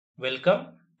Welcome.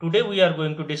 Today we are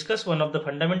going to discuss one of the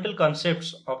fundamental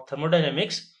concepts of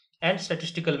thermodynamics and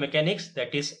statistical mechanics,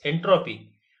 that is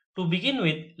entropy. To begin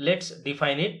with, let's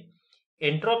define it.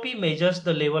 Entropy measures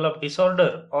the level of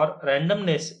disorder or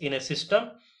randomness in a system.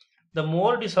 The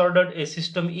more disordered a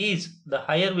system is, the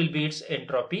higher will be its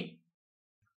entropy.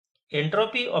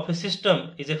 Entropy of a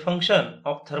system is a function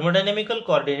of thermodynamical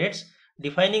coordinates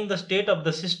defining the state of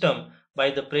the system by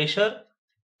the pressure,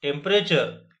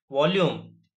 temperature,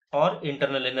 volume, or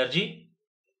internal energy.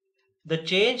 The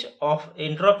change of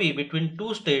entropy between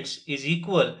two states is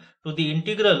equal to the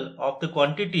integral of the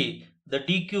quantity, the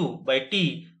dq by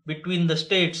t, between the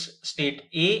states state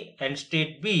A and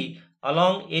state B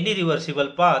along any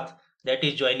reversible path that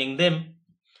is joining them.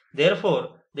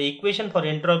 Therefore, the equation for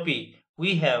entropy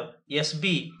we have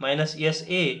SB minus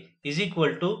SA is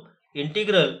equal to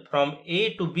integral from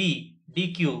A to B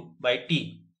dq by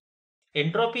t.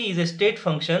 Entropy is a state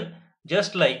function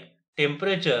just like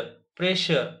temperature,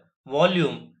 pressure,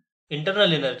 volume,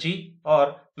 internal energy,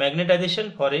 or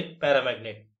magnetization for a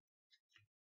paramagnet.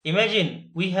 Imagine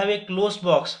we have a closed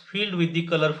box filled with the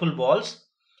colorful balls.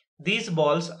 These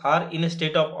balls are in a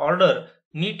state of order,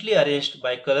 neatly arranged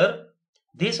by color.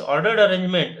 This ordered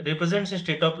arrangement represents a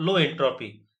state of low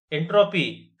entropy.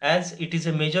 Entropy, as it is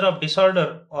a measure of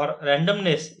disorder or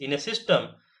randomness in a system.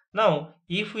 Now,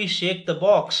 if we shake the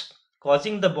box,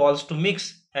 causing the balls to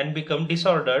mix and become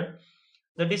disordered,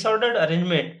 the disordered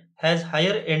arrangement has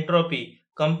higher entropy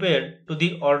compared to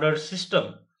the ordered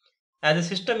system. As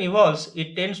the system evolves,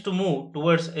 it tends to move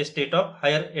towards a state of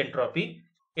higher entropy.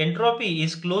 Entropy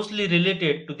is closely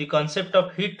related to the concept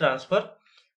of heat transfer.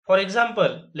 For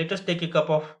example, let us take a cup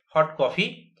of hot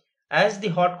coffee. As the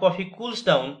hot coffee cools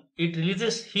down, it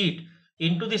releases heat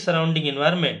into the surrounding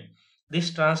environment.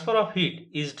 This transfer of heat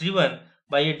is driven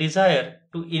by a desire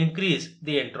to increase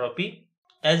the entropy.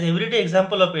 As everyday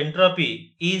example of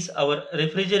entropy is our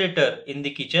refrigerator in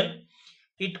the kitchen.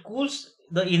 It cools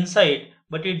the inside,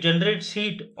 but it generates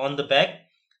heat on the back.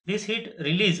 This heat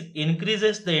release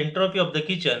increases the entropy of the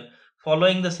kitchen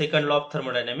following the second law of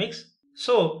thermodynamics.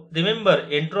 So remember,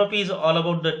 entropy is all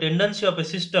about the tendency of a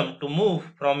system to move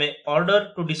from a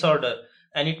order to disorder,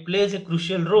 and it plays a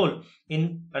crucial role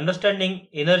in understanding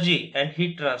energy and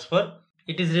heat transfer.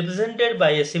 It is represented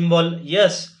by a symbol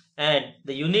S, and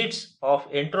the units of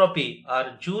entropy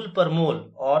are joule per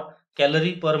mole or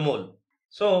calorie per mole.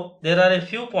 So there are a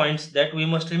few points that we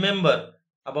must remember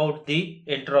about the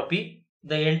entropy.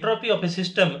 The entropy of a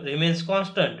system remains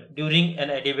constant during an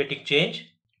adiabatic change.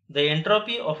 The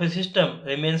entropy of a system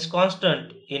remains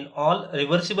constant in all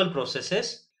reversible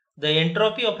processes. The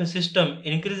entropy of a system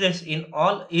increases in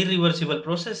all irreversible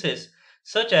processes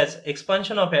such as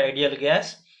expansion of an ideal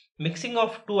gas, mixing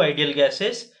of two ideal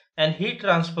gases, and heat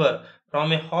transfer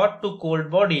from a hot to cold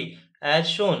body as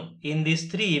shown in these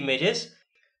three images.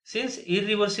 Since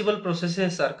irreversible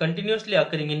processes are continuously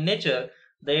occurring in nature,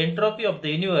 the entropy of the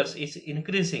universe is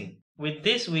increasing. With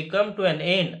this, we come to an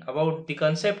end about the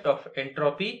concept of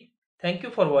entropy. Thank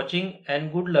you for watching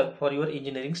and good luck for your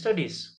engineering studies.